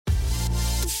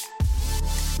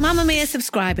Mamamia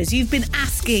subscribers, you've been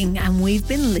asking and we've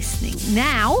been listening.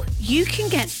 Now you can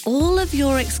get all of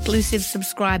your exclusive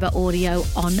subscriber audio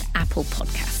on Apple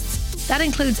Podcasts. That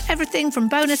includes everything from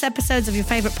bonus episodes of your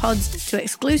favourite pods to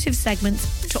exclusive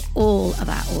segments to all of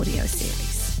our audio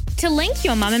series. To link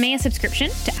your Mamamia subscription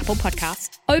to Apple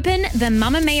Podcasts, open the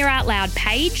Mamamia Out Loud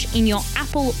page in your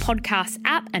Apple Podcasts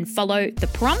app and follow the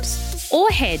prompts, or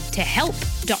head to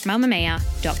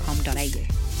help.mamamia.com.au.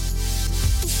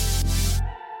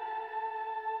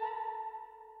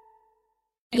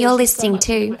 You're listening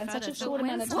to a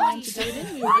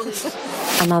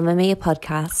Mamamia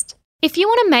podcast. If you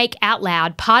want to make Out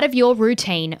Loud part of your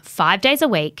routine 5 days a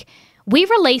week, we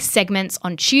release segments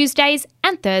on Tuesdays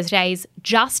and Thursdays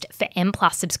just for M+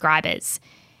 subscribers.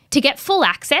 To get full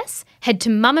access, head to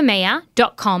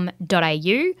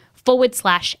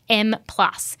mamamia.com.au/M+.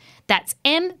 That's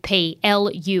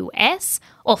MPLUS,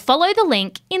 or follow the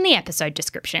link in the episode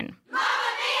description.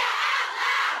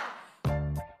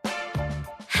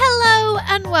 Hello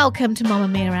and welcome to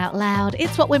Mamamia Out Loud.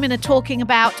 It's what women are talking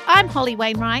about. I'm Holly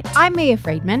Wainwright. I'm Mia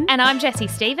Friedman. And I'm Jessie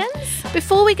Stevens.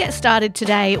 Before we get started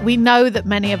today, we know that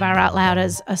many of our Out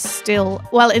Louders are still,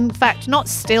 well, in fact, not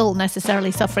still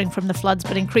necessarily suffering from the floods,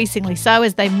 but increasingly so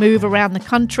as they move around the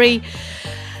country.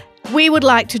 We would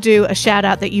like to do a shout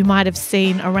out that you might have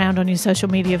seen around on your social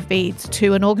media feeds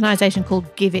to an organisation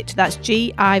called GIVIT. That's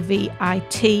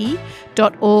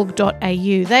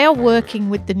GIVIT.org.au. They are working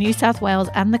with the New South Wales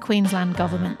and the Queensland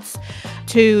governments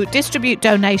to distribute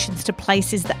donations to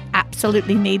places that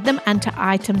absolutely need them and to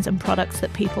items and products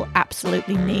that people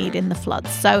absolutely need in the floods.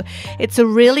 So it's a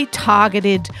really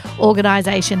targeted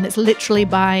organisation that's literally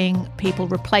buying people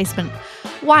replacement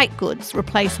white goods,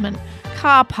 replacement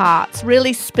car parts,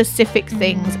 really specific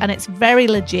things, and it's very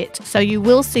legit. So you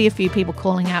will see a few people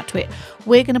calling out to it.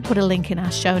 We're going to put a link in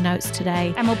our show notes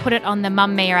today. And we'll put it on the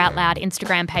Mamamia Out Loud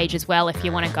Instagram page as well if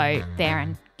you want to go there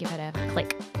and give it a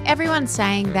click. Everyone's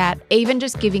saying that even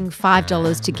just giving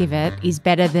 $5 to give it is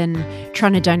better than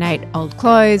trying to donate old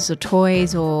clothes or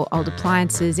toys or old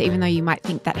appliances. Even though you might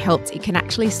think that helps, it can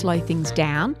actually slow things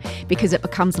down because it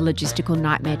becomes a logistical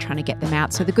nightmare trying to get them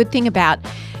out. So the good thing about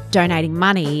donating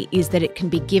money is that it can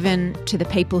be given to the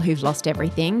people who've lost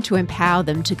everything to empower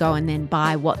them to go and then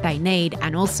buy what they need,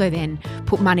 and also then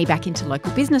put money back into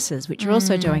local businesses, which are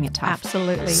also doing it tough.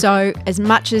 Absolutely. So as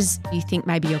much as you think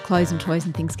maybe your clothes and toys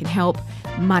and things can help,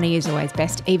 money is always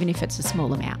best, even if it's a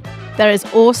small amount. There is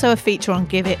also a feature on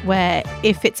GIVIT where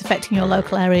if it's affecting your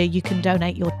local area, you can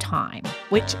donate your time,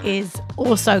 which is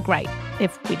also great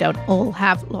if we don't all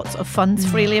have lots of funds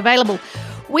freely available.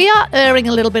 We are erring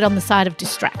a little bit on the side of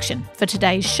distraction for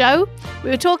today's show. We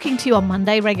were talking to you on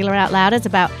Monday, regular Out Louders,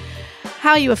 about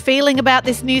how you were feeling about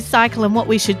this news cycle and what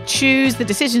we should choose, the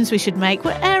decisions we should make.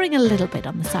 We're erring a little bit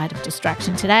on the side of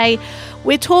distraction today.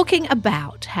 We're talking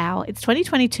about how it's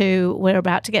 2022, we're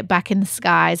about to get back in the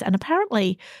skies, and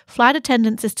apparently flight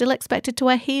attendants are still expected to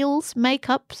wear heels,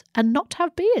 makeups, and not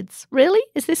have beards. Really?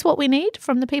 Is this what we need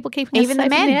from the people keeping us safe in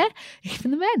the air? Even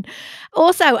the men.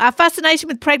 Also, our fascination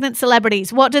with pregnant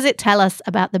celebrities. What does it tell us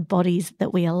about the bodies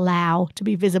that we allow to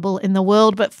be visible in the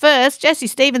world? But first, Jessie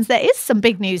Stevens, there is some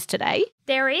big news today.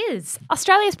 There is.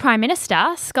 Australia's Prime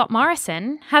Minister, Scott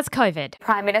Morrison, has COVID.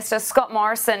 Prime Minister Scott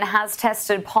Morrison has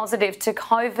tested positive to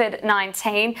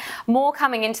COVID-19. More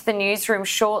coming into the newsroom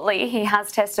shortly. He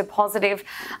has tested positive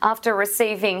after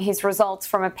receiving his results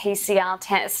from a PCR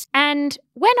test. And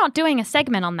we're not doing a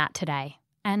segment on that today.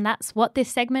 And that's what this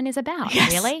segment is about,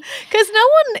 really. Because no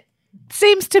one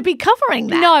seems to be covering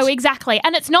that. No, exactly.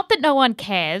 And it's not that no one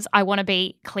cares. I want to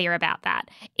be clear about that.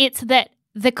 It's that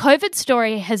the COVID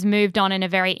story has moved on in a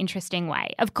very interesting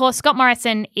way. Of course, Scott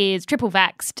Morrison is triple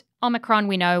vaxxed. Omicron,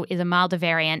 we know, is a milder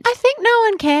variant. I think no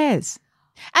one cares.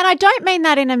 And I don't mean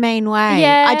that in a mean way.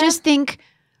 Yeah. I just think,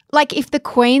 like, if the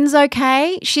Queen's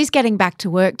okay, she's getting back to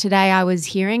work today, I was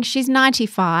hearing. She's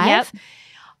 95. Yep.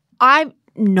 I'm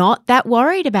not that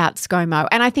worried about ScoMo.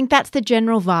 And I think that's the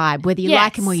general vibe, whether you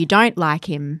like him or you don't like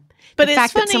him. But the it's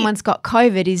fact funny, that someone's got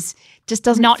COVID just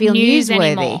doesn't not feel news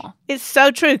newsworthy anymore. It's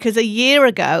so true, because a year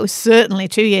ago, certainly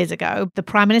 2 years ago, the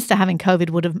Prime Minister having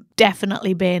COVID would have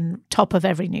definitely been top of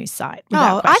every news site.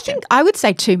 Oh, I think I would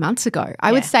say 2 months ago.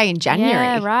 I would say in January.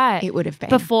 Yeah, right. It would have been.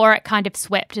 Before it kind of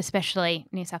swept, especially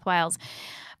New South Wales.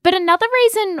 But another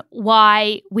reason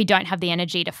why we don't have the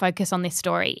energy to focus on this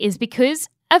story is because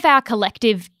of our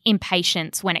collective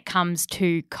impatience when it comes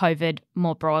to COVID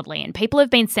more broadly. And people have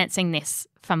been sensing this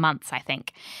for months, I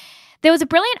think. There was a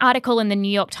brilliant article in the New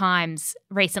York Times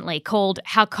recently called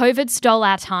How COVID Stole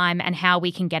Our Time and How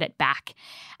We Can Get It Back.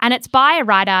 And it's by a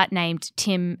writer named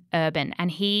Tim Urban, and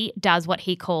he does what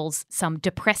he calls some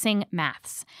depressing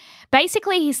maths.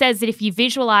 Basically, he says that if you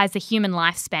visualize the human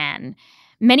lifespan,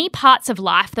 many parts of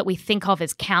life that we think of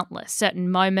as countless, certain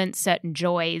moments, certain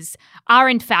joys, are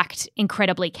in fact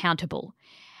incredibly countable.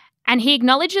 And he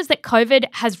acknowledges that COVID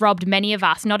has robbed many of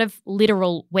us, not of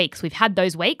literal weeks. We've had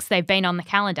those weeks, they've been on the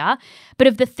calendar, but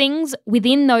of the things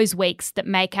within those weeks that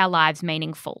make our lives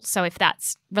meaningful. So if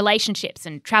that's relationships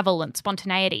and travel and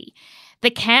spontaneity,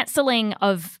 the cancelling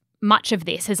of much of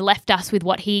this has left us with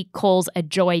what he calls a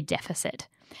joy deficit.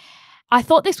 I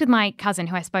thought this with my cousin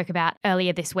who I spoke about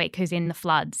earlier this week, who's in the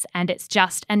floods, and it's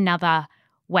just another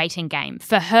waiting game.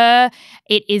 For her,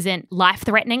 it isn't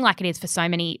life-threatening like it is for so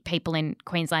many people in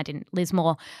Queensland, in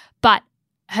Lismore, but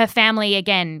her family,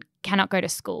 again, cannot go to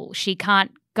school. She can't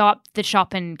go up the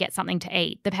shop and get something to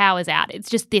eat. The power's out. It's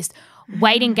just this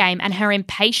waiting game, and her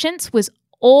impatience was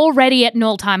already at an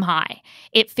all-time high.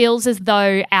 It feels as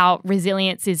though our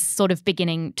resilience is sort of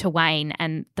beginning to wane,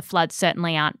 and the floods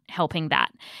certainly aren't helping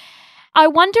that. I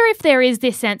wonder if there is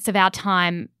this sense of our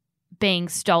time being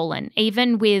stolen,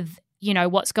 even with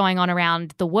what's going on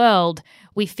around the world.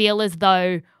 We feel as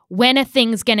though, when are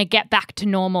things going to get back to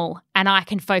normal and I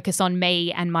can focus on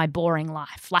me and my boring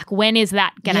life? Like, when is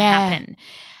that going to happen?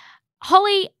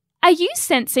 Holly, are you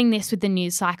sensing this with the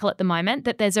news cycle at the moment,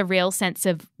 that there's a real sense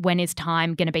of when is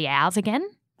time going to be ours again?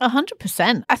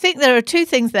 100%. I think there are two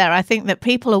things there. I think that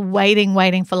people are waiting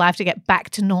for life to get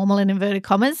back to normal, in inverted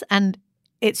commas, and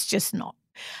it's just not.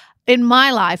 In my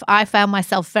life, I found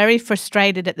myself very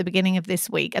frustrated at the beginning of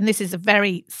this week, and this is a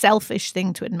very selfish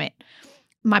thing to admit.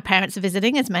 My parents are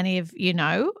visiting, as many of you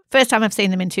know. First time I've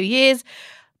seen them in 2 years.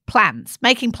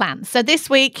 Making plans. So this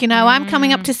week, I'm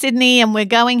coming up to Sydney and we're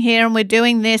going here and we're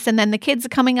doing this, and then the kids are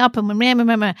coming up and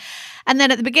and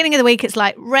then at the beginning of the week, it's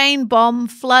like rain bomb,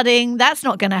 flooding. That's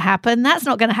not going to happen. That's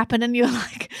not going to happen. And you're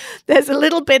like, there's a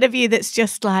little bit of you that's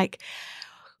just like,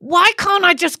 why can't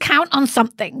I just count on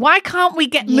something? Why can't we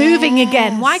get moving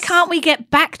again? Why can't we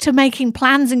get back to making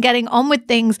plans and getting on with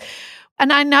things?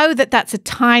 And I know that that's a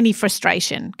tiny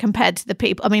frustration compared to the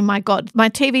people. I mean, my God, my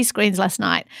TV screens last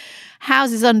night,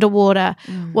 houses underwater,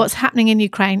 what's happening in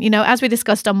Ukraine, as we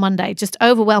discussed on Monday, just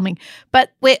overwhelming.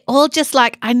 But we're all just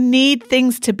like, I need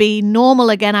things to be normal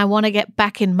again. I want to get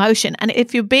back in motion. And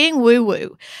if you're being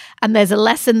woo-woo and there's a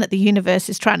lesson that the universe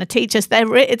is trying to teach us,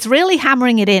 it's really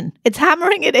hammering it in. It's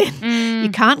hammering it in.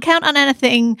 You can't count on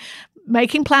anything.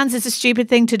 Making plans is a stupid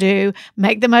thing to do.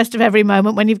 Make the most of every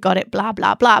moment when you've got it, blah,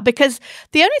 blah, blah. Because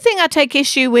the only thing I take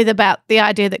issue with about the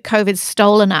idea that COVID's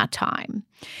stolen our time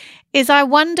is I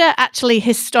wonder actually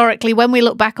historically when we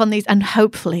look back on these, and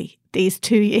hopefully these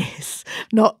 2 years,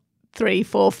 not 3,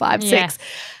 4, 5, 6,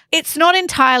 it's not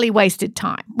entirely wasted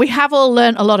time. We have all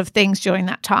learned a lot of things during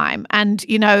that time. And,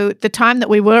 the time that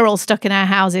we were all stuck in our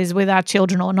houses with our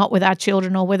children or not with our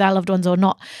children or with our loved ones or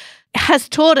not, has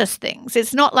taught us things.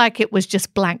 It's not like it was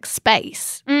just blank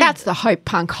space. That's the hope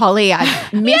punk Holly I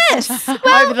missed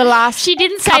over the last She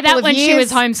didn't say that when she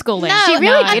was homeschooling. No, she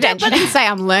really didn't. She didn't say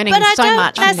I'm learning so much.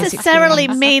 But I don't don't necessarily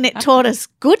mean it taught us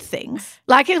good things.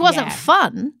 Like it wasn't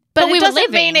fun. But we it were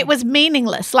doesn't mean it was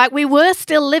meaningless. Like we were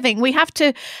still living. We have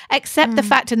to accept the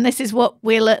fact, and this is what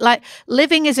we're like,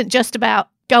 living isn't just about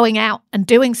going out and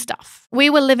doing stuff. We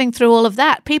were living through all of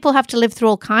that. People have to live through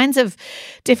all kinds of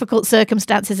difficult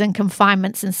circumstances and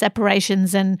confinements and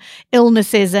separations and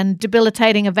illnesses and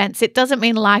debilitating events. It doesn't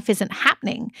mean life isn't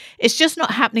happening. It's just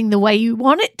not happening the way you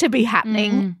want it to be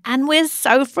happening. And we're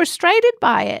so frustrated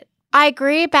by it. I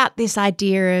agree about this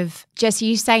idea of, Jess,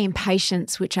 you say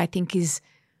impatience, which I think is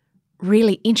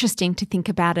really interesting to think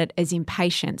about it as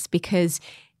impatience, because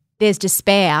there's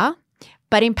despair,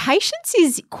 but impatience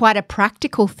is quite a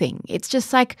practical thing. It's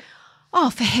just like, oh,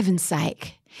 for heaven's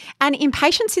sake. And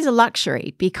impatience is a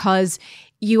luxury because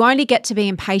you only get to be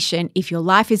impatient if your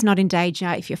life is not in danger,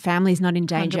 if your family is not in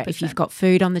danger, 100%. if you've got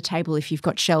food on the table, if you've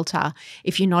got shelter,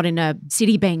 if you're not in a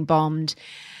city being bombed.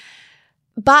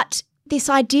 But this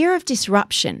idea of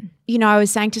disruption, I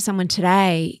was saying to someone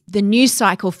today, the news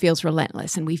cycle feels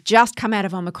relentless, and we've just come out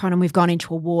of Omicron and we've gone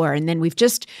into a war, and then we've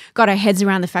just got our heads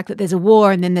around the fact that there's a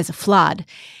war and then there's a flood.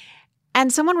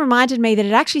 And someone reminded me that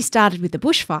it actually started with the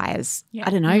bushfires,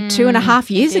 2.5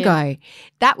 years ago.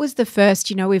 That was the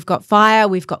first, we've got fire,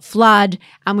 we've got flood,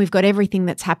 and we've got everything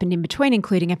that's happened in between,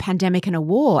 including a pandemic and a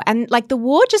war. And the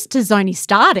war just has only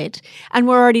started, and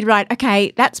we're already right,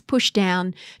 okay, that's pushed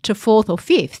down to 4th or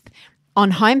 5th.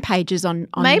 on homepages on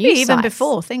maybe news even sites.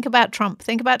 before. Think about Trump.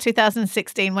 Think about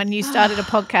 2016 when you started a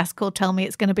podcast called Tell Me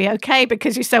It's Going to Be Okay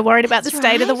because you're so worried about the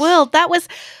state of the world. That was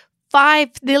 5,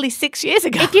 nearly 6 years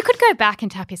ago. If you could go back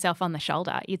and tap yourself on the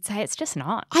shoulder, you'd say it's just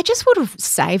not. I just would have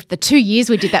saved the 2 years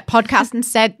we did that podcast and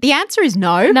said, the answer is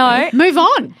no. No. Move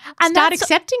on. And Start that's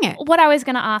accepting it. What I was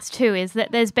going to ask too is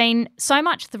that there's been so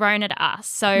much thrown at us.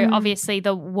 So obviously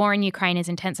the war in Ukraine is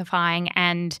intensifying,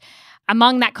 and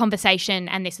among that conversation,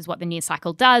 and this is what the news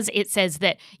cycle does, it says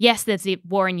that, yes, there's the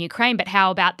war in Ukraine, but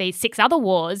how about these 6 other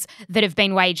wars that have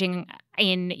been waging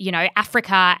in,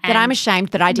 Africa and That I'm ashamed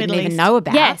that I didn't Middle even East. know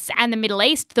about. Yes, and the Middle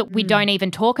East that we don't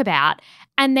even talk about.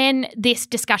 And then this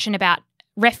discussion about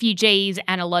refugees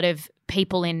and a lot of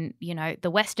people in,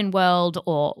 the Western world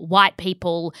or white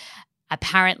people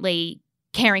apparently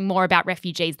caring more about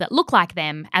refugees that look like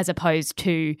them as opposed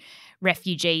to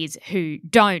refugees who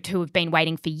have been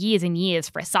waiting for years and years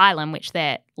for asylum, which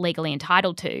they're legally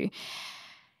entitled to.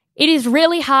 It is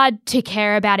really hard to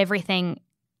care about everything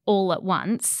all at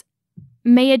once.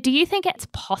 Mia, do you think it's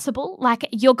possible? Like,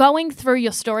 you're going through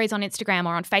your stories on Instagram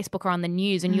or on Facebook or on the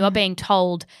news and you're being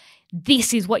told,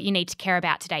 this is what you need to care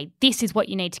about today. This is what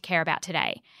you need to care about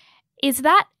today. Is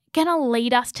that going to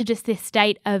lead us to just this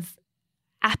state of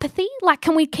apathy? Like,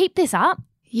 can we keep this up?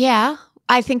 Yeah,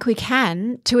 I think we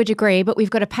can to a degree, but we've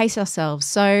got to pace ourselves.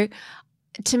 So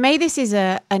to me, this is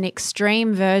an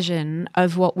extreme version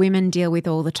of what women deal with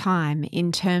all the time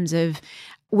in terms of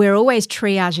we're always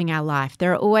triaging our life.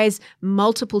 There are always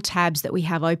multiple tabs that we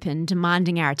have open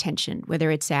demanding our attention, whether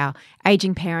it's our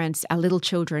aging parents, our little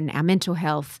children, our mental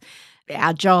health,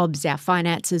 our jobs, our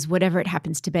finances, whatever it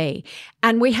happens to be.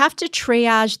 And we have to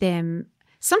triage them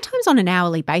sometimes on an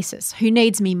hourly basis. Who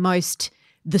needs me most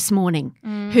this morning?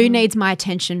 Who needs my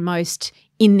attention most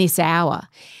in this hour?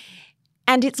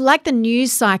 And it's like the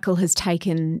news cycle has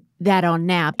taken that on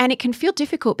now. And it can feel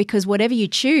difficult because whatever you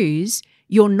choose,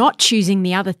 you're not choosing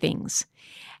the other things.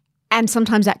 And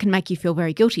sometimes that can make you feel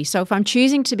very guilty. So if I'm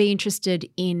choosing to be interested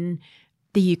in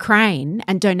the Ukraine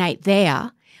and donate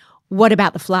there, what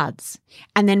about the floods?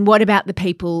 And then what about the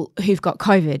people who've got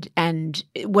COVID? And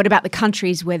what about the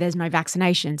countries where there's no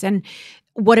vaccinations? And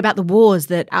what about the wars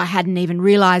that I hadn't even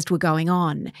realised were going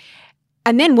on?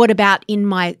 And then what about in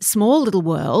my small little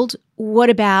world, what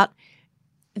about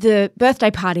the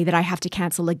birthday party that I have to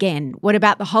cancel again? What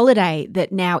about the holiday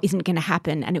that now isn't going to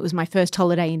happen and it was my first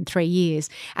holiday in 3 years?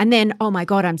 And then, oh my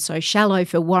God, I'm so shallow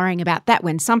for worrying about that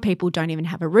when some people don't even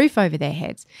have a roof over their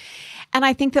heads. And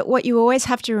I think that what you always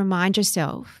have to remind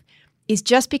yourself is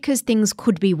just because things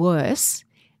could be worse,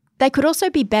 they could also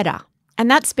be better. And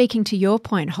that's speaking to your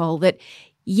point, Hol, that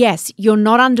yes, you're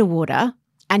not underwater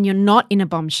and you're not in a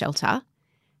bomb shelter,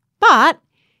 but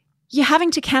you're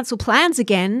having to cancel plans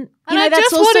again. And I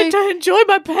just wanted to enjoy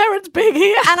my parents being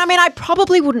here. And I mean, I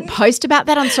probably wouldn't post about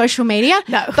that on social media.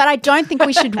 No. But I don't think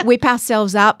we should whip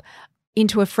ourselves up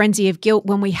into a frenzy of guilt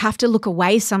when we have to look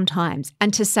away sometimes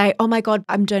and to say, oh my God,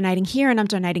 I'm donating here and I'm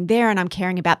donating there and I'm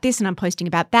caring about this and I'm posting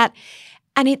about that.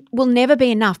 And it will never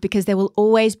be enough because there will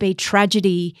always be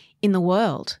tragedy in the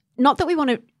world. Not that we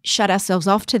want to shut ourselves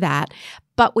off to that,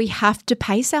 but we have to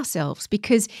pace ourselves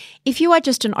because if you are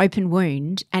just an open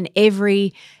wound and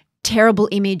every terrible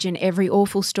image and every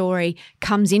awful story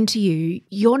comes into you,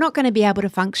 you're not going to be able to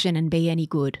function and be any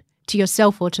good to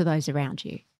yourself or to those around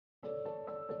you.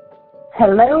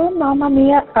 Hello, Mamma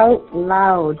Mia Out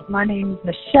Loud. My name's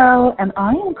Michelle, and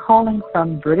I am calling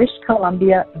from British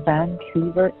Columbia,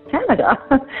 Vancouver, Canada.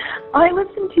 I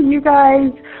listen to you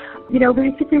guys,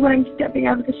 basically when I'm stepping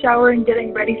out of the shower and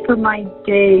getting ready for my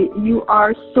day. You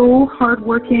are so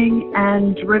hardworking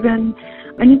and driven,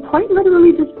 and you quite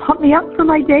literally just pump me up for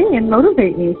my day and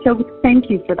motivate me. So thank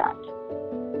you for that.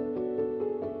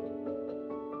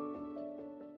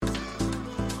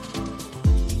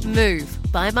 Move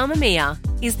by Mamma Mia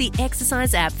is the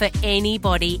exercise app for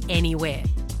anybody, anywhere.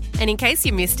 And in case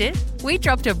you missed it, we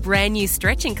dropped a brand new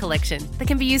stretching collection that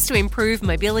can be used to improve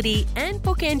mobility and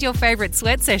bookend your favourite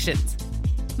sweat sessions.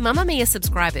 Mamma Mia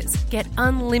subscribers get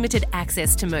unlimited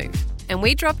access to Move, and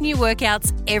we drop new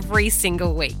workouts every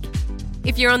single week.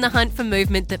 If you're on the hunt for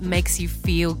movement that makes you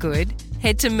feel good,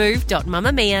 head to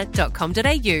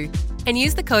move.mamamia.com.au and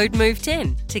use the code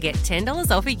MOVE10 to get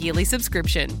 $10 off a yearly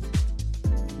subscription.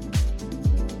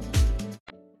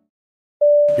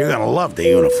 You're going to love the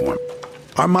uniform.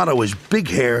 Our motto is big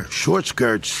hair, short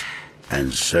skirts,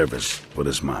 and service with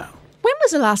a smile. When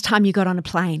was the last time you got on a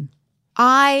plane?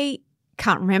 I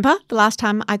can't remember the last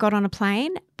time I got on a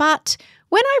plane, but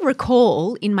when I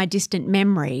recall in my distant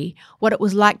memory what it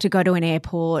was like to go to an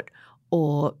airport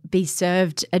or be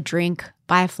served a drink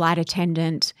by a flight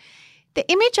attendant, The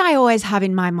image I always have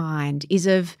in my mind is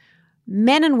of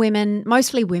men and women,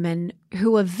 mostly women,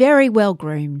 who are very well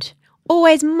groomed,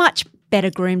 always much better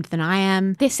groomed than I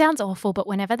am. This sounds awful, but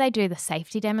whenever they do the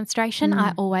safety demonstration,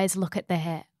 I always look at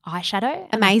their eyeshadow.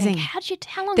 And Amazing. I think,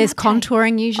 how long There's that take?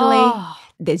 contouring usually. Oh.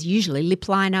 There's usually lip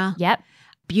liner. Yep.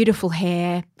 Beautiful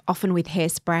hair, often with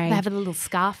hairspray. They have a little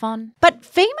scarf on. But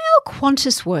female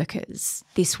Qantas workers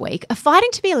this week are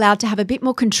fighting to be allowed to have a bit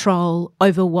more control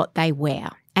over what they wear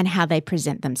and how they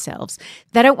present themselves.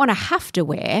 They don't want to have to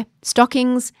wear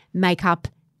stockings, makeup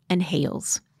and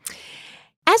heels.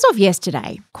 As of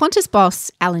yesterday, Qantas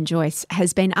boss Alan Joyce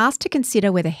has been asked to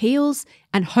consider whether heels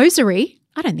and hosiery,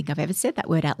 I don't think I've ever said that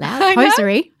word out loud,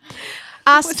 hosiery,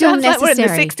 are still Sounds like we're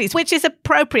necessary. in the 60s, which is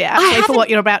appropriate actually for what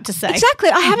you're about to say. Exactly.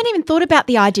 I haven't even thought about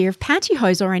the idea of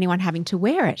pantyhose or anyone having to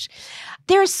wear it.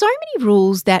 There are so many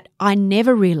rules that I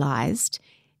never realised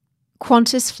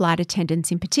Qantas flight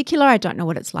attendants in particular, I don't know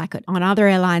what it's like on other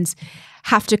airlines,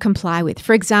 have to comply with.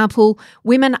 For example,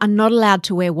 women are not allowed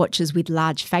to wear watches with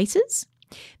large faces.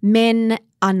 Men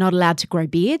are not allowed to grow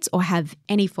beards or have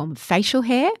any form of facial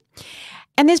hair.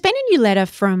 And there's been a new letter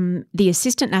from the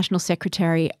Assistant National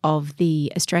Secretary of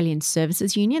the Australian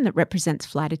Services Union that represents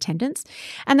flight attendants.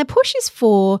 And the push is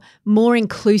for more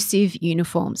inclusive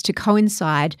uniforms to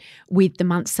coincide with the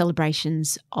month's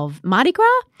celebrations of Mardi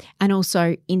Gras and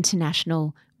also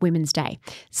International Women's Day.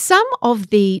 Some of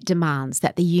the demands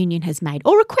that the union has made,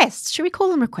 or requests, should we call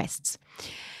them requests?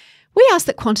 We ask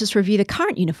that Qantas review the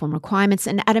current uniform requirements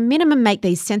and at a minimum make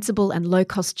these sensible and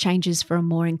low-cost changes for a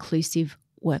more inclusive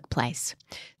workplace.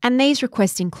 And these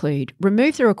requests include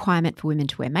remove the requirement for women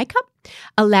to wear makeup,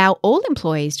 allow all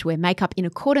employees to wear makeup in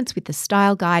accordance with the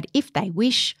style guide if they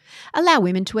wish, allow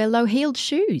women to wear low-heeled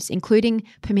shoes, including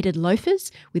permitted loafers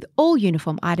with all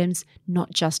uniform items,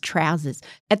 not just trousers.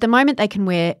 At the moment, they can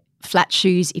wear flat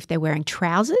shoes if they're wearing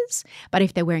trousers, but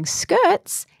if they're wearing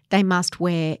skirts, they must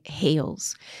wear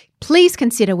heels. Please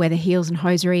consider whether heels and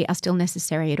hosiery are still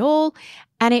necessary at all.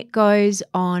 And it goes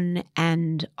on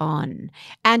and on.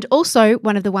 And also,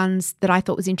 one of the ones that I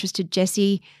thought was interesting,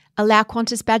 Jessie, allow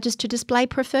Qantas badges to display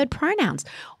preferred pronouns.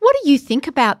 What do you think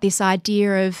about this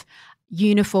idea of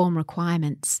uniform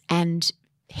requirements and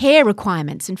hair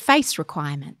requirements and face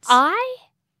requirements? I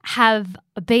have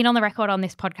been on the record on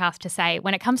this podcast to say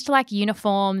when it comes to like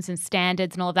uniforms and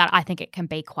standards and all of that, I think it can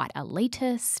be quite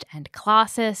elitist and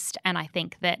classist. And I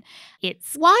think that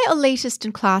it's... Why elitist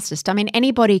and classist? I mean,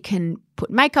 anybody can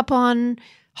put makeup on.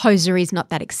 Hosiery is not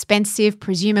that expensive.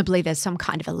 Presumably there's some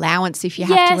kind of allowance if you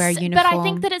have to wear a uniform. But I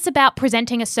think that it's about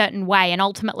presenting a certain way, and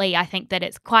ultimately I think that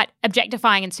it's quite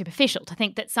objectifying and superficial to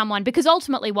think that someone, because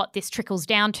ultimately what this trickles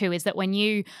down to is that when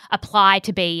you apply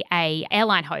to be a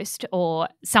airline host or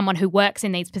someone who works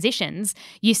in these positions,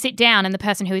 you sit down and the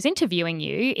person who is interviewing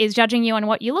you is judging you on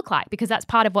what you look like, because that's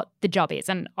part of what the job is.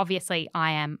 And obviously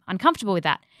I am uncomfortable with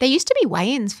that. There used to be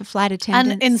weigh-ins for flight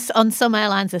attendants. And on some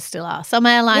airlines there still are. Some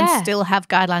airlines still have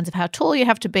guidelines of how tall you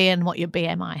have to be and what your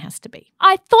BMI has to be.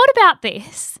 I thought about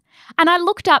this and I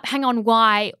looked up, hang on,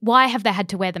 why have they had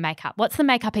to wear the makeup? What's the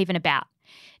makeup even about?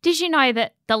 Did you know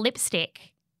that the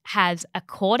lipstick has,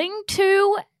 according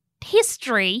to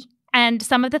history and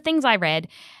some of the things I read,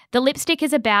 the lipstick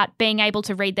is about being able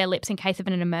to read their lips in case of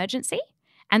an emergency.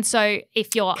 And so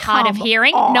if you're hard of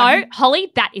hearing, no,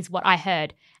 Holly, that is what I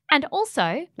heard. And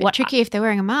also... Bit tricky if they're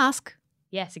wearing a mask.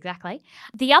 Yes, exactly.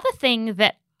 The other thing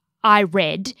that I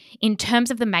read in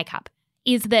terms of the makeup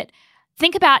is that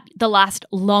think about the last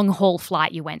long haul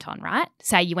flight you went on, right?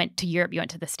 Say you went to Europe, you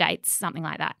went to the States, something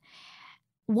like that.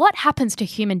 What happens to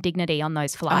human dignity on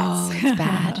those flights? Oh, it's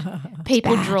bad.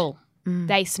 People bad. drool.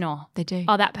 They snore. They do.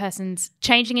 Oh, that person's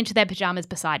changing into their pajamas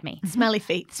beside me. Smelly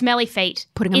feet. Smelly feet.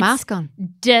 Putting a mask on.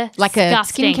 Disgusting. Like a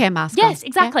skincare mask on. Yes,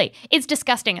 exactly. Yeah. It's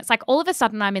disgusting. It's like all of a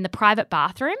sudden I'm in the private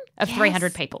bathroom of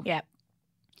 300 people. Yep.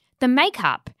 The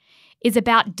makeup is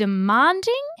about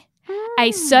demanding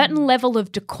a certain level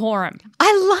of decorum.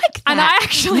 I like that. And I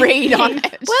actually read on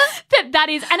it. Well, that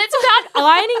is. And it's about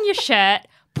ironing your shirt,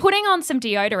 putting on some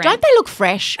deodorant. Don't they look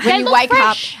fresh when you wake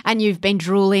up and you've been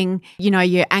drooling, you know,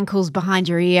 your ankles behind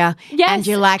your ear, and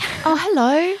you're like, oh,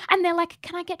 hello. And they're like,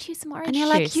 can I get you some orange juice? And you're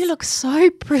like, juice? you look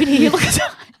so pretty.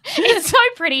 It's so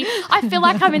pretty. I feel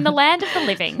like I'm in the land of the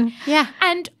living. Yeah.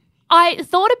 And I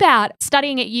thought about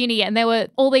studying at uni, and there were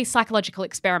all these psychological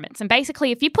experiments. And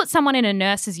basically, if you put someone in a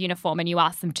nurse's uniform and you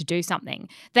ask them to do something,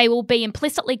 they will be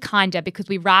implicitly kinder because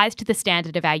we rise to the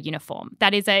standard of our uniform.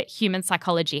 That is a human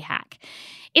psychology hack.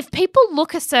 If people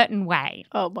look a certain way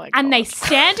and they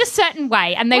stand a certain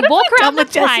way and they walk around the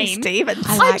plane, Stevens?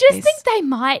 I just think they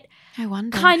might I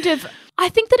wonder. I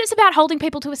think that it's about holding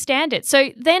people to a standard.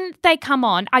 So then they come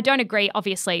on. I don't agree,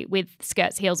 obviously, with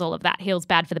skirts, heels, all of that. Heels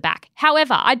bad for the back.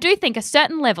 However, I do think a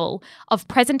certain level of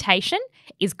presentation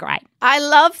is great. I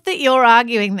love that you're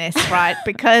arguing this, right?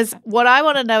 Because what I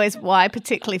want to know is why,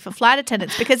 particularly for flight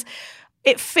attendants, because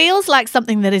it feels like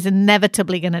something that is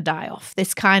inevitably going to die off,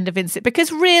 this kind of incident.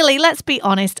 Because really, let's be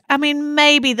honest, I mean,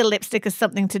 maybe the lipstick has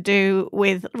something to do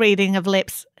with reading of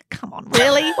lips. Come on,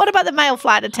 really? What about the male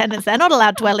flight attendants? They're not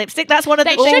allowed to wear lipstick. That's one of the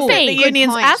They things should that be. the Good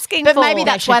union's point. asking But for. maybe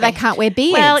that's why they can't wear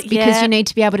beards, Well, because yeah. you need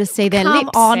to be able to see their Come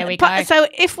lips. on. There we go. So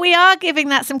if we are giving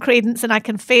that some credence, and I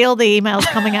can feel the emails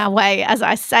coming our way as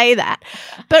I say that,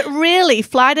 but really,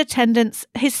 flight attendants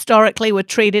historically were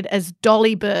treated as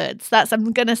dolly birds. That's,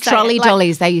 I'm going to say, Trolley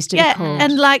dollies, they used to be yeah, called.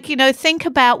 and think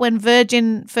about when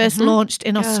Virgin first launched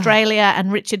in Australia,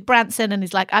 and Richard Branson, and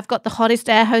he's like, I've got the hottest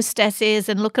air hostesses,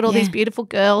 and look at all these beautiful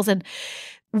girls, and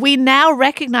we now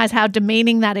recognize how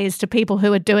demeaning that is to people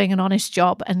who are doing an honest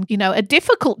job and, a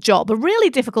difficult job, a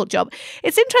really difficult job.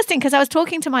 It's interesting because I was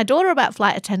talking to my daughter about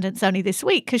flight attendants only this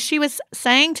week because she was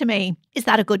saying to me, is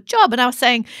that a good job? And I was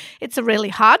saying, it's a really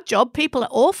hard job. People are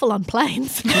awful on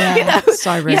planes. Yeah,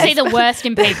 so rude. You see the worst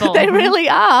in people. They really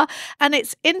are. And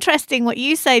it's interesting what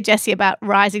you say, Jessie, about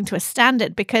rising to a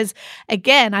standard because,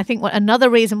 again, I think another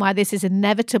reason why this is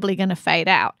inevitably going to fade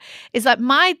out is that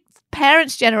my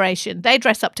parents' generation, they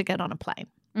dress up to get on a plane.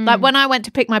 Like when I went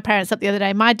to pick my parents up the other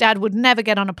day, my dad would never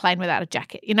get on a plane without a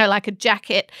jacket. Like a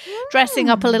jacket, dressing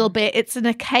up a little bit. It's an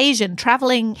occasion.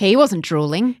 Traveling, He wasn't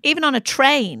drooling. even on a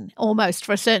train, almost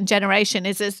for a certain generation,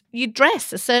 is as you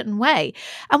dress a certain way.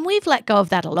 And we've let go of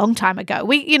that a long time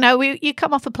ago. You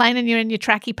come off a plane and you're in your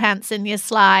tracky pants and your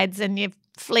slides and your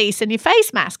fleece and your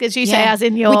face mask, as you say, as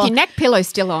in your With your neck pillow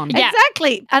still on. Yeah.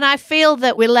 Exactly. And I feel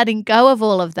that we're letting go of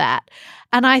all of that.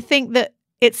 And I think that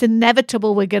it's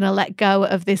inevitable we're going to let go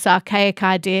of this archaic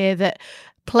idea that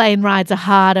plane rides are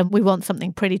hard and we want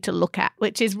something pretty to look at,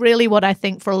 which is really what I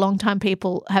think for a long time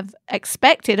people have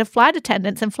expected of flight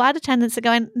attendants. And flight attendants are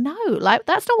going, no,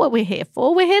 that's not what we're here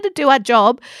for. We're here to do our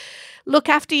job, look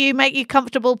after you, make you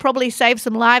comfortable, probably save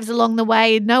some lives along the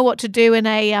way, know what to do in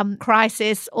a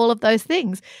crisis, all of those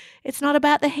things. It's not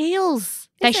about the heels.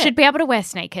 They should be able to wear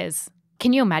sneakers.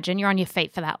 Can you imagine? You're on your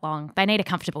feet for that long. They need a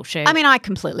comfortable shoe. I mean, I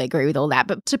completely agree with all that.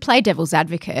 But to play devil's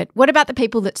advocate, what about the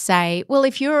people that say, well,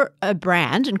 if you're a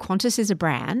brand and Qantas is a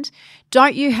brand,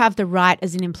 don't you have the right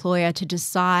as an employer to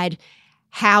decide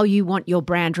how you want your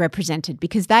brand represented?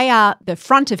 Because they are the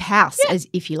front of house, as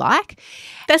if you like.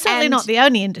 They're certainly not the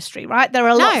only industry, right? There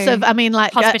are lots of,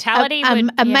 Hospitality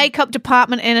a makeup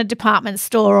department in a department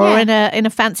store or in a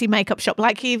fancy makeup shop.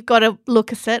 Like you've got to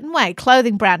look a certain way.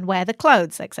 Clothing brand, wear the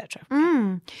clothes, etc.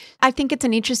 I think it's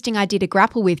an interesting idea to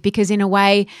grapple with because in a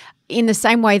way, in the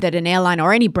same way that an airline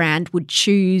or any brand would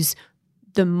choose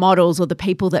the models or the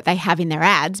people that they have in their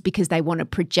ads because they want to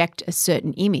project a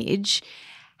certain image,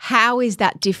 how is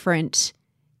that different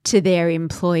to their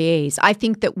employees? I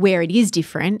think that where it is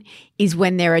different is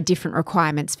when there are different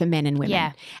requirements for men and women.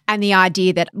 Yeah. And the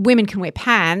idea that women can wear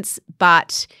pants,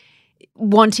 but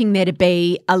wanting there to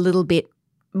be a little bit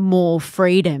more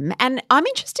freedom. And I'm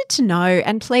interested to know,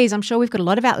 and please, I'm sure we've got a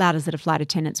lot of outlouders that are flight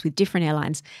attendants with different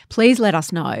airlines. Please let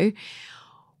us know.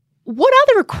 What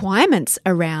are the requirements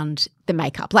around the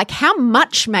makeup? Like how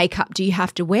much makeup do you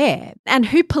have to wear? And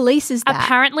who polices that?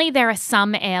 Apparently there are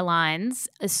some airlines,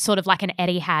 sort of like an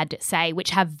Etihad, say, which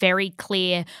have very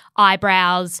clear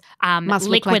eyebrows, Must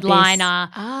look liquid like this.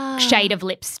 liner, shade of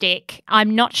lipstick.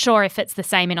 I'm not sure if it's the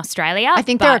same in Australia. I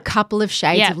think there are a couple of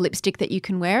shades Yeah. of lipstick that you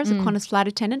can wear as a Qantas flight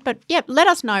attendant. But yeah, let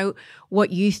us know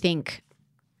what you think,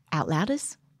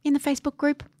 outlouders, in the Facebook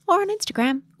group or on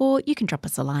Instagram, or you can drop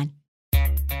us a line.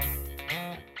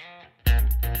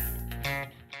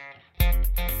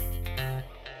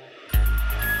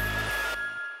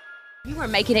 You are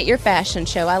making it your fashion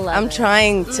show. I love it. I'm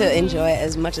trying to enjoy it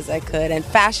as much as I could, and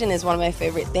fashion is one of my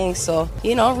favorite things. So,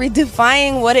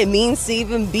 redefining what it means to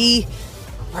even be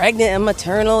pregnant and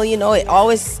maternal, it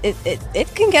always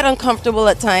it can get uncomfortable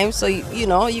at times. So,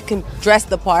 you can dress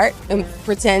the part and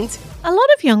pretend. A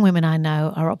lot of young women I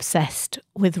know are obsessed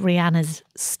with Rihanna's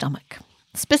stomach.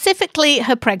 Specifically,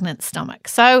 her pregnant stomach.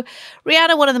 So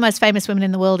Rihanna, one of the most famous women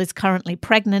in the world, is currently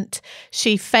pregnant.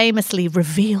 She famously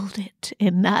revealed it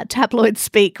in tabloid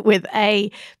speak with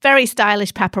a very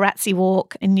stylish paparazzi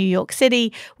walk in New York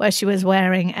City where she was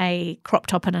wearing a crop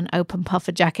top and an open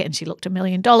puffer jacket and she looked $1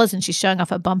 million and she's showing off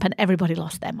her bump and everybody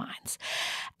lost their minds.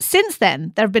 Since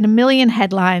then, there have been 1 million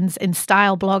headlines in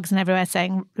style blogs and everywhere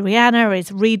saying Rihanna is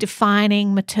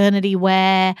redefining maternity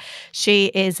wear. She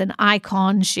is an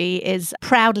icon. She is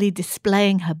proudly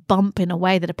displaying her bump in a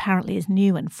way that apparently is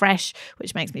new and fresh,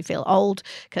 which makes me feel old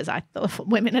because I thought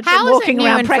women had been walking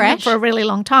around pregnant for a really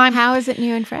long time. How is it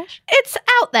new and fresh? It's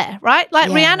out there, right? Like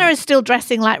Rihanna is still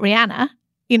dressing like Rihanna,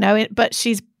 but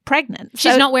she's pregnant.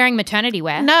 She's not wearing maternity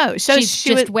wear. No. So she's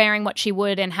just wearing what she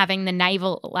would and having the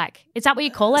navel, is that what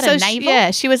you call it, a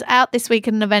navel? She was out this week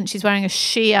at an event. She's wearing a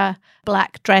sheer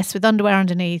black dress with underwear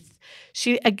underneath.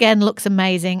 She, again, looks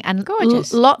amazing. And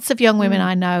gorgeous. Lots of young women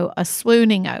I know are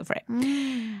swooning over it.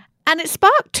 And it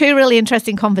sparked two really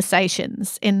interesting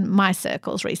conversations in my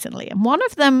circles recently. And one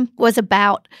of them was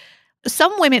about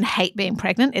some women hate being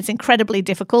pregnant. It's incredibly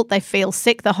difficult. They feel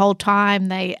sick the whole time.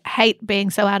 They hate being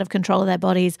so out of control of their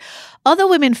bodies. Other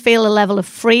women feel a level of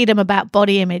freedom about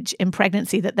body image in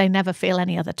pregnancy that they never feel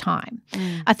any other time.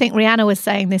 I think Rihanna was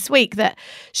saying this week that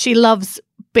she loves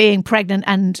being pregnant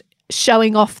and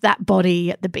showing off that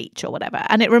body at the beach or whatever.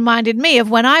 And it reminded me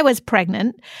of when I was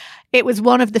pregnant. It was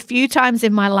one of the few times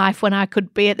in my life when I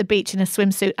could be at the beach in a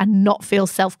swimsuit and not feel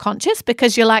self-conscious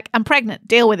because you're like, I'm pregnant,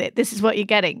 deal with it. This is what you're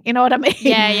getting. You know what I mean?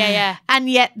 Yeah. And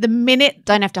yet the minute...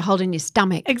 Don't have to hold in your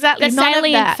stomach. Exactly. The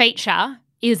salient feature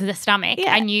is the stomach.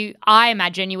 Yeah. And I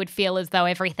imagine you would feel as though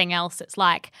everything else, it's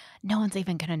like, no one's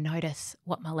even going to notice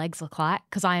what my legs look like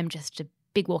because I am just a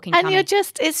big walking tummy. And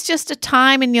it's just a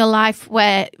time in your life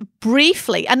where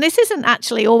briefly, and this isn't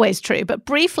actually always true, but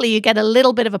briefly you get a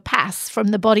little bit of a pass from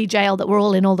the body jail that we're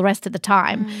all in all the rest of the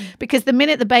time because the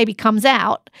minute the baby comes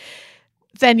out,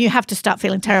 then you have to start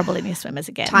feeling terrible in your swimmers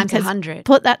again. Times 100.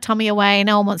 Put that tummy away.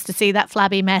 No one wants to see that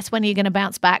flabby mess. When are you going to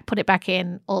bounce back? Put it back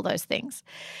in, all those things.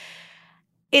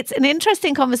 It's an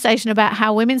interesting conversation about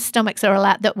how women's stomachs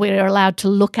that we're allowed to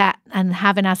look at and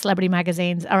have in our celebrity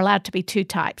magazines are allowed to be two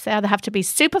types. They either have to be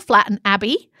super flat and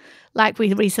abby, like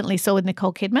we recently saw with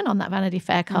Nicole Kidman on that Vanity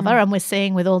Fair cover, and we're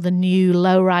seeing with all the new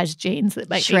low-rise jeans that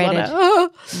make shredded. you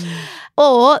want to,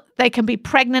 or they can be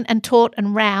pregnant and taut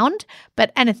and round,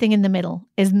 but anything in the middle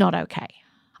is not okay.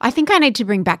 I think I need to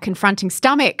bring back confronting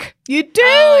stomach. You do?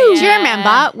 Oh, yeah. Do you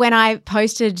remember when I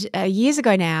posted years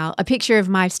ago now a picture of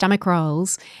my stomach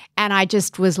rolls and I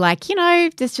just was like,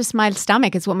 it's just my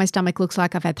stomach. It's what my stomach looks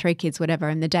like. I've had 3 kids, whatever.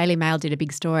 And the Daily Mail did a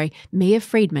big story. Mia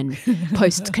Friedman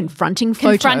posts confronting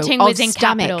photo confronting of was in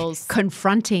stomach. capitals.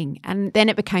 Confronting. And then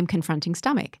it became confronting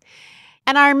stomach.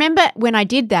 And I remember when I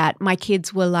did that, my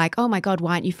kids were like, oh my God,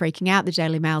 why aren't you freaking out? The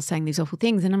Daily Mail saying these awful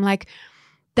things. And I'm like,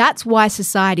 that's why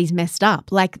society's messed up.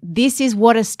 Like, this is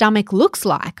what a stomach looks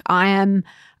like. I am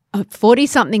a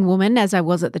 40-something woman, as I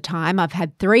was at the time. I've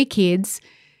had 3 kids.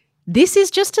 This is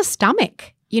just a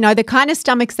stomach. The kind of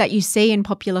stomachs that you see in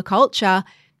popular culture,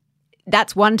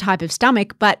 that's one type of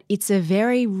stomach, but it's a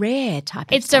very rare type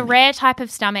of stomach. It's a rare type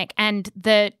of stomach, and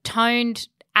the toned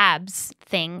abs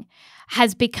thing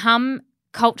has become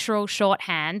cultural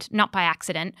shorthand, not by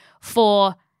accident,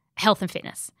 for health and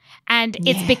fitness. And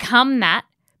it's become that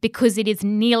because it is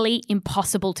nearly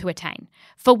impossible to attain.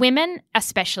 For women,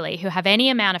 especially, who have any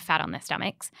amount of fat on their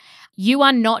stomachs, you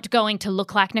are not going to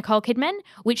look like Nicole Kidman,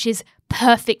 which is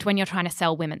perfect when you're trying to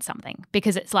sell women something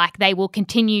because it's like they will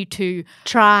continue to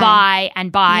buy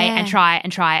and try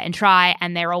and try,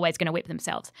 and they're always going to whip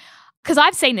themselves. Because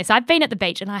I've seen this. I've been at the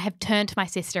beach and I have turned to my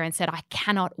sister and said, I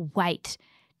cannot wait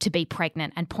to be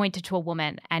pregnant, and pointed to a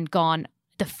woman and gone,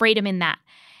 the freedom in that.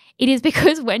 It is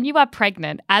because when you are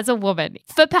pregnant as a woman,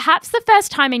 for perhaps the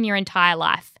first time in your entire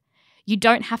life, you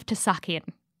don't have to suck in.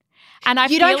 And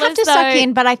you don't have to suck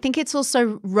in, but I think it's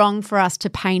also wrong for us to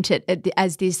paint it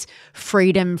as this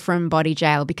freedom from body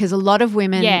jail because a lot of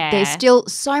women, there's still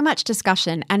so much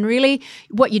discussion and really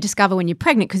what you discover when you're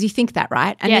pregnant, because you think that,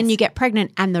 right? And then you get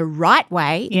pregnant and the right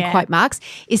way, in quote marks,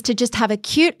 is to just have a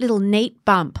cute little neat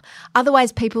bump.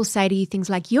 Otherwise, people say to you things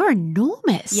like, you're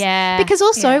enormous. Yeah. Because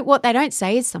also what they don't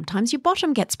say is sometimes your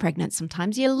bottom gets pregnant,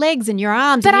 sometimes your legs and your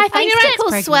arms and your face gets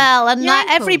pregnant. Swell and like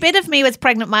every bit of me was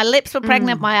pregnant. My lips were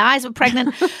pregnant, my eyes were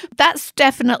pregnant. That's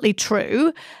definitely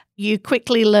true. You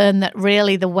quickly learn that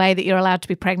really the way that you're allowed to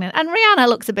be pregnant, and Rihanna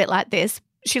looks a bit like this.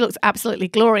 She looks absolutely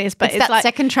glorious, but it's that like,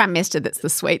 second trimester that's the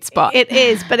sweet spot. It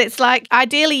is, but it's like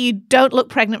ideally you don't look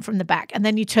pregnant from the back, and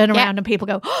then you turn around and people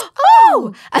go,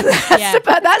 "Oh!" And that's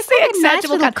the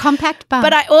acceptable nice compact bump.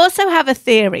 But I also have a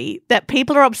theory that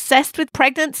people are obsessed with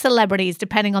pregnant celebrities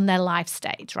depending on their life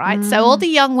stage, right? So all the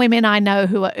young women I know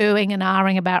who are oohing and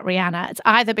ahhing about Rihanna, it's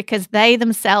either because they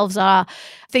themselves are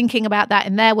thinking about that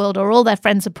in their world, or all their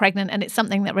friends are pregnant, and it's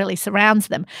something that really surrounds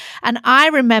them. And I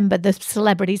remember the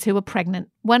celebrities who were pregnant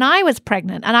when I was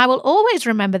pregnant, and I will always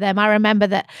remember them. I remember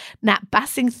that Nat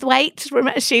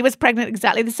Bassingthwaite, she was pregnant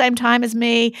exactly the same time as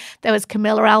me. There was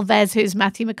Camilla Alves, who's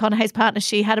Matthew McConaughey's partner.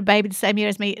 She had a baby the same year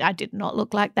as me. I did not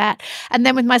look like that. And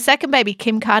then with my second baby,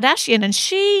 Kim Kardashian, and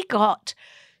she got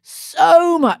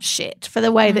so much shit for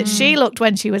the way that she looked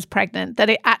when she was pregnant that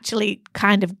it actually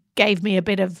kind of gave me a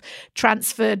bit of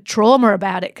transferred trauma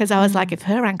about it, because I was like, if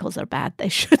her ankles are bad, they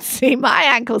should see my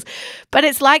ankles. But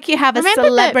it's like you have a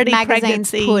celebrity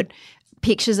pregnancy. Put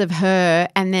pictures of her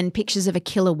and then pictures of a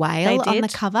killer whale on the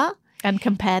cover. And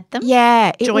compared them.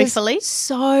 Yeah. Joyfully. It was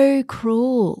so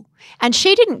cruel. And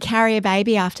she didn't carry a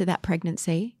baby after that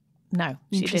pregnancy. No,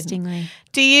 she Interestingly. didn't.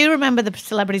 Do you remember the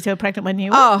celebrities who were pregnant when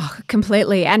you were? Oh,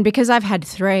 completely. And because I've had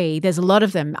 3, there's a lot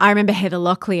of them. I remember Heather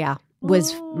Locklear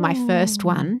was my first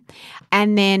one.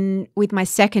 And then with my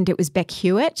second, it was Beck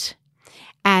Hewitt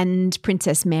and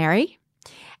Princess Mary.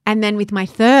 And then with my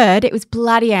third, it was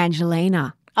bloody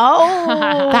Angelina.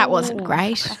 Oh. That wasn't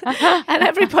great. And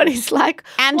everybody's like,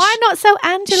 and why not so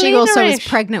Angelina-ish? She also was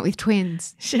pregnant with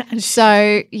twins.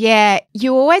 So, yeah,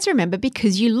 you always remember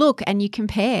because you look and you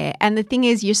compare. And the thing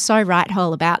is, you're so right,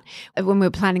 Hole, about when we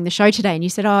were planning the show today and you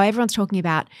said, oh, everyone's talking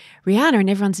about Rihanna and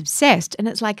everyone's obsessed. And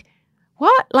it's like,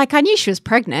 what? Like, I knew she was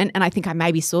pregnant and I think I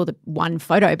maybe saw the one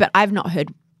photo, but I've not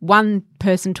heard one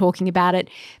person talking about it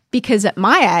because at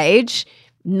my age,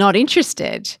 not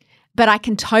interested. But I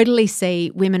can totally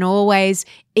see women always,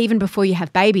 even before you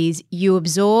have babies, you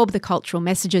absorb the cultural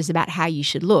messages about how you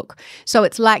should look. So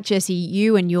it's like, Jessie,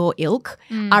 you and your ilk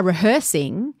are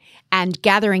rehearsing and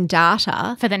gathering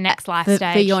data for the next life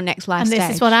stage. For your next life stage. And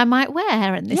this is what I might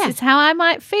wear and this is how I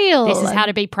might feel. This is how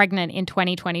to be pregnant in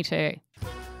 2022.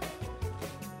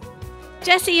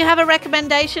 Jessie, you have a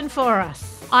recommendation for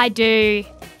us. I do.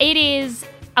 It is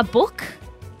a book,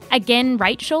 Again,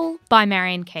 Rachel by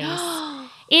Marian Keyes.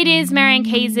 It is Marian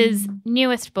Keyes'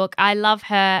 newest book. I love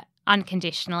her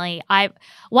unconditionally.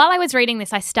 While I was reading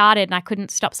this, I started and I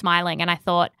couldn't stop smiling, and I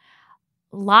thought,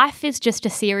 life is just a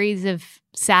series of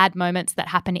sad moments that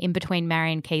happen in between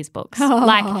Marian Keyes books.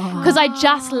 Because I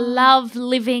just love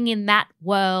living in that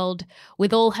world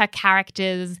with all her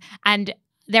characters, and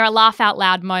there are laugh out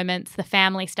loud moments. The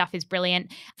family stuff is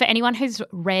brilliant. For anyone who's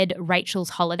read Rachel's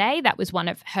Holiday, that was one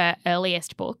of her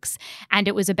earliest books. And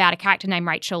it was about a character named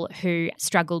Rachel who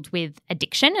struggled with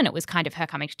addiction. And it was kind of her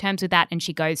coming to terms with that. And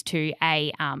she goes to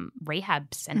a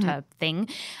rehab center thing.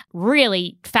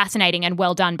 Really fascinating and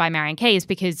well done by Marian Keyes,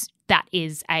 because that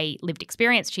is a lived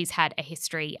experience. She's had a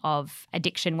history of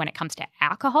addiction when it comes to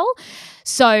alcohol.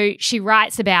 So she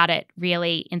writes about it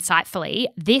really insightfully.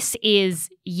 This is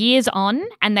years on,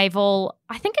 and they've all,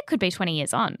 I think it could be 20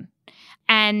 years on.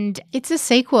 And it's a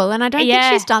sequel, and I don't think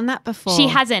she's done that before. She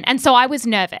hasn't. And so I was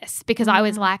nervous because I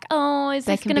was like, oh, is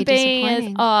this going to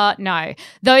be oh, no.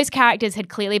 Those characters had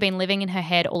clearly been living in her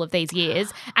head all of these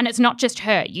years, and it's not just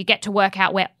her. You get to work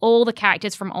out where all the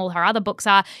characters from all her other books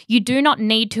are. You do not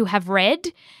need to have read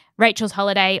Rachel's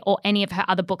Holiday or any of her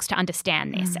other books to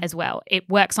understand this as well. It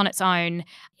works on its own.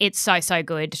 It's so, so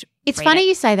good. It's funny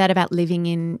you say that about living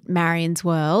in Marian's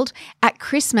world. At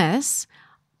Christmas,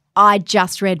 I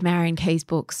just read Marian Keyes'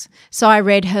 books. So I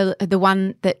read the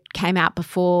one that came out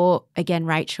before, again,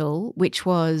 Rachel, which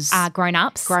was Grown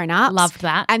Ups. Loved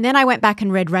that. And then I went back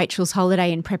and read Rachel's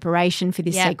Holiday in preparation for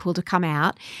this sequel to come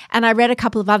out. And I read a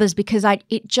couple of others because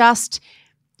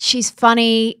she's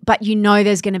funny, but you know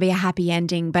there's going to be a happy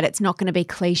ending, but it's not going to be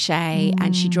cliche,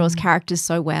 and she draws characters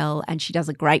so well, and she does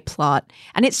a great plot,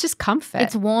 and it's just comfort.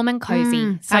 It's warm and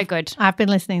cozy. Good. I've been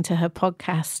listening to her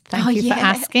podcast, Thank You for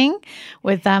Asking,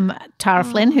 with Tara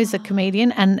Flynn, who's a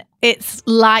comedian, and it's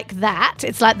like that.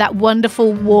 It's like that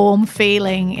wonderful, warm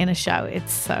feeling in a show.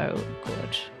 It's so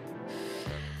good.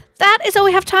 That is all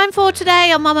we have time for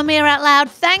today on Mamma Mia Out Loud.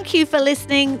 Thank you for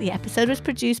listening. The episode was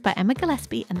produced by Emma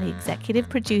Gillespie and the executive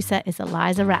producer is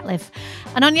Eliza Ratliff.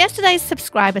 And on yesterday's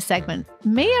subscriber segment,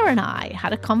 Mia and I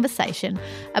had a conversation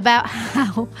about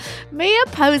how Mia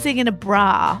posing in a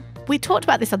bra. We talked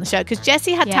about this on the show because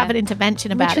Jessie had to have an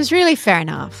intervention about it. Which was really fair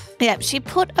enough. Yeah, she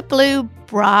put a blue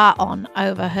bra on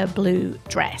over her blue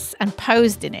dress and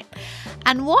posed in it.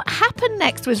 And what happened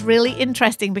next was really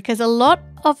interesting because a lot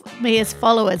of Mia's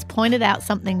followers pointed out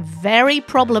something very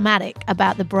problematic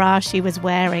about the bra she was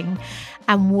wearing.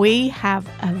 And we have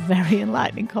a very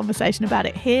enlightening conversation about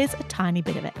it. Here's a tiny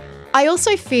bit of it. I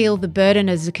also feel the burden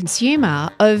as a consumer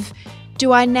of,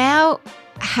 do I now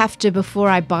have to, before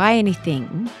I buy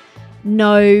anything,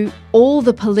 know all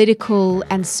the political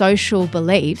and social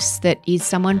beliefs that is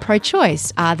someone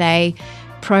pro-choice? Are they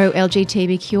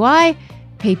pro-LGBTQI?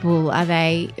 people? Are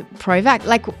they pro-vax?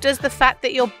 Like, does the fact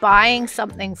that you're buying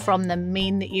something from them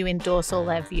mean that you endorse all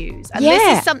their views? And Yeah.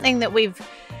 this is something that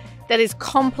is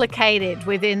complicated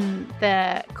within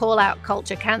the call-out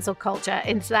culture, cancel culture,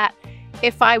 is that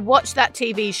if I watch that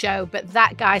TV show, but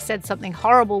that guy said something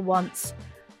horrible once,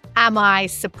 am I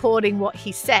supporting what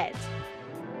he said?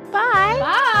 Bye.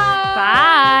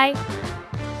 Bye.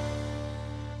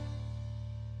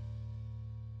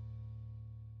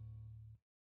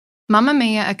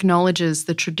 Mamamia acknowledges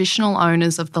the traditional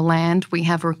owners of the land we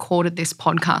have recorded this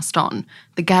podcast on,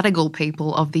 the Gadigal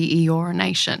people of the Eora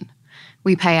Nation.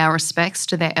 We pay our respects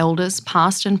to their elders,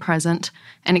 past and present,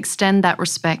 and extend that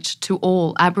respect to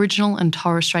all Aboriginal and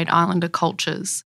Torres Strait Islander cultures.